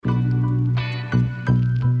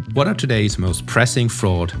What are today's most pressing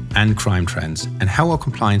fraud and crime trends, and how are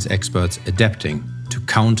compliance experts adapting to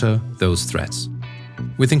counter those threats?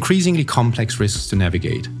 With increasingly complex risks to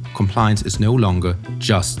navigate, compliance is no longer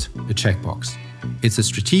just a checkbox. It's a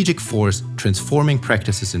strategic force transforming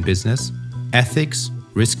practices in business, ethics,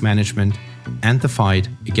 risk management, and the fight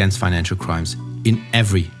against financial crimes in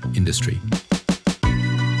every industry.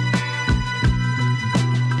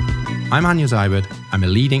 I'm Hanjo Seibert. I'm a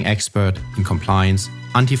leading expert in compliance,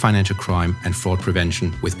 anti-financial crime and fraud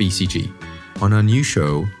prevention with BCG. On our new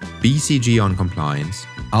show, BCG on Compliance,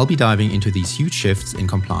 I'll be diving into these huge shifts in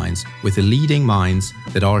compliance with the leading minds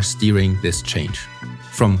that are steering this change.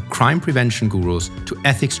 From crime prevention gurus to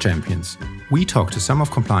ethics champions, we talk to some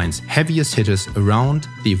of compliance's heaviest hitters around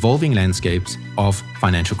the evolving landscapes of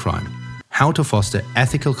financial crime, how to foster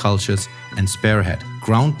ethical cultures and spearhead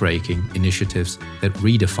groundbreaking initiatives that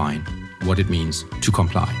redefine what it means to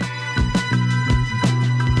comply.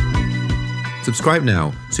 Subscribe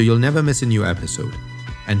now so you'll never miss a new episode,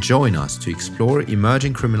 and join us to explore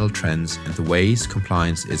emerging criminal trends and the ways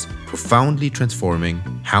compliance is profoundly transforming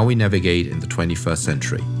how we navigate in the 21st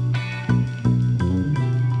century.